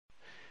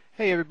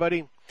Hey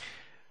everybody.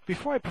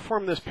 Before I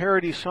perform this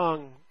parody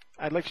song,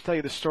 I'd like to tell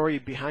you the story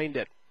behind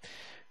it.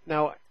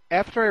 Now,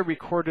 after I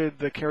recorded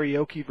the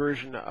karaoke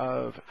version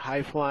of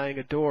High Flying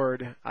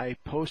Adored, I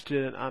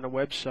posted it on a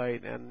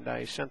website and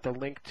I sent the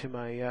link to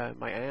my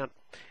my aunt,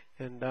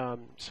 and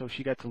so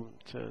she got to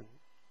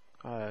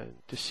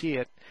see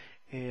it,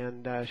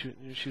 and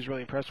she was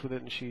really impressed with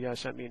it, and she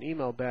sent me an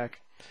email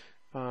back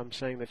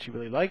saying that she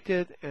really liked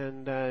it,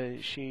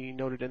 and she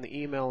noted in the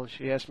email,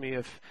 she asked me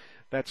if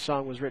that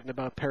song was written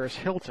about Paris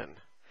Hilton.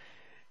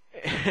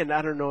 And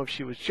I don't know if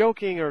she was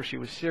joking or if she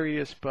was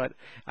serious, but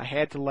I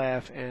had to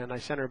laugh, and I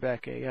sent her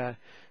back a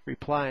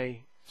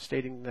reply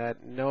stating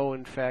that no,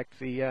 in fact,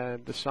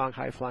 the song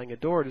High Flying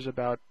Adored is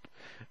about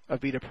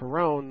Evita,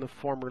 the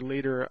former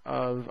leader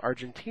of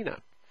Argentina.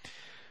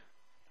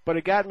 But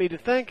it got me to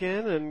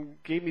thinking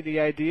and gave me the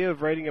idea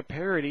of writing a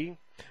parody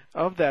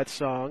of that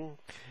song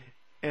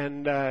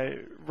and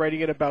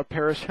writing it about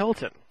Paris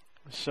Hilton.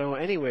 So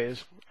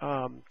anyways,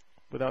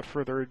 without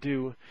further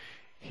ado,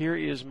 here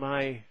is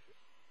my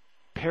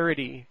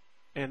parody,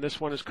 and this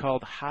one is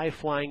called High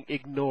Flying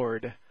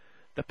Ignored,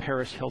 the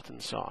Paris Hilton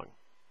song.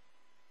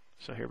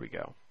 So here we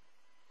go.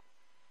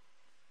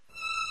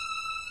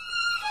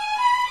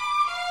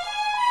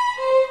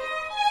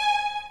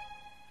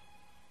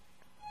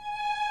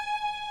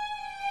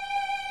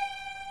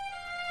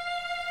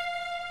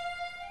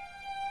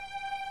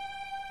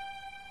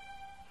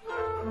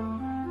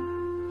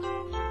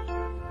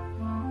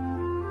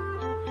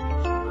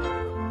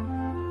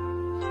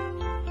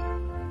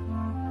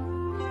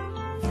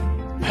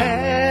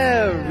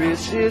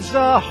 Paris is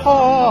a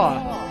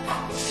whore,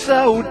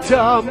 so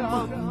dumb,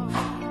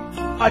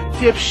 a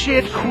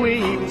dipshit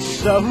queen,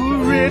 so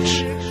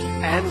rich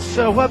and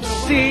so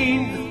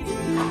obscene.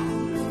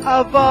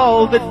 Of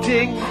all the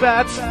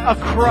dingbats, a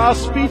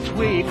cross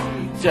between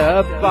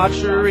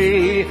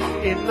debauchery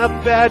in the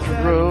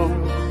bedroom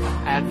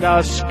and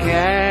a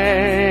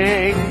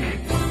skank.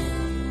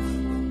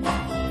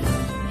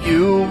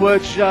 You were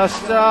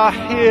just a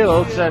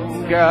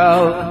Hilton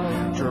girl,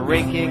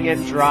 drinking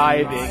and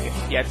driving,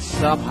 yet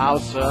somehow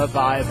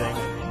surviving.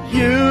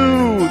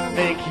 You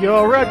think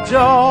you're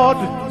adored?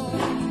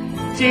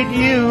 Did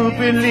you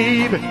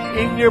believe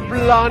in your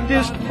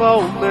blondest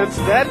moments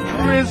that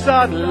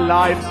prison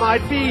life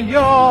might be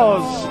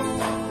yours?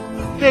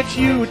 That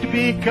you'd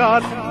be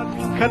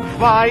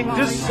confined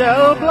to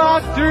cell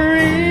block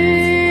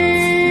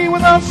 3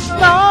 with the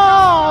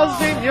stars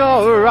in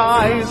your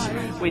eyes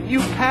when you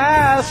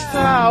passed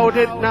out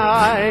at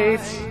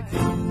night?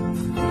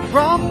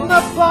 From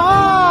the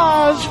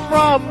bars,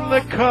 from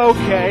the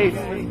cocaine,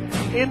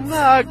 in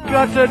the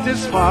gutter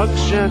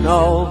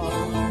dysfunctional.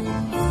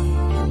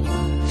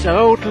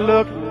 Don't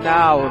look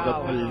now, the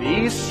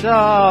police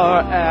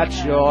are at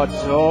your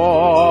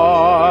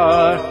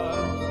door.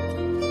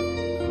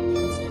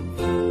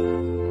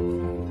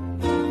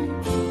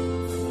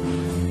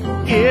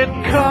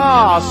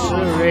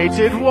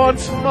 Incarcerated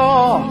once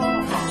more.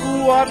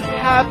 What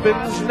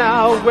happens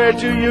now? Where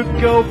do you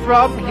go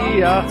from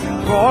here?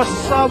 For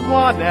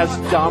someone as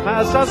dumb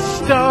as a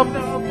stump,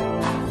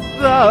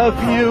 the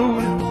view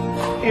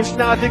is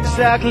not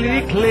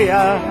exactly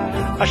clear.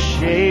 A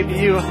shame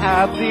you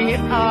have the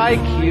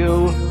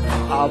IQ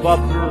of a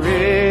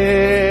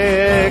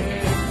brick.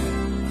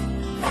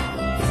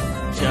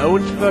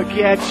 Don't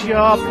forget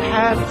your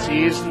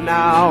panties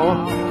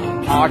now.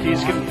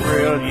 Parties can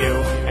thrill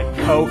you and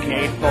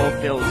cocaine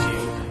fulfills you.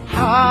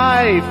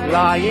 High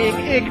flying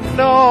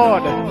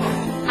ignored.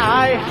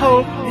 I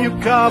hope you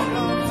come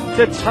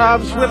to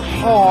terms with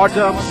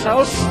whoredom,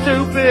 so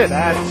stupid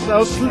and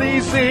so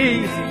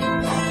sleazy.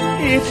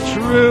 It's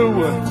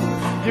true,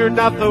 you're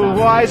not the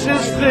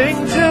wisest thing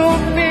to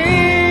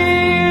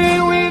me.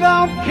 We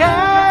don't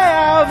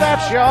care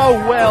that you're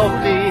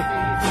wealthy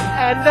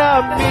and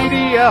a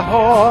media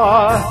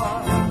whore.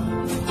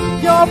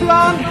 Your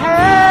blonde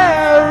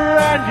hair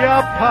and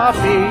your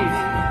puppy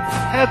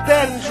have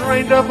been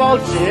drained of all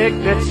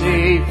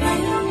dignity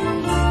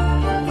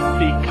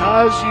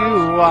because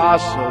you are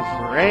so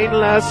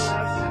brainless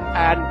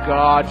and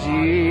gaudy.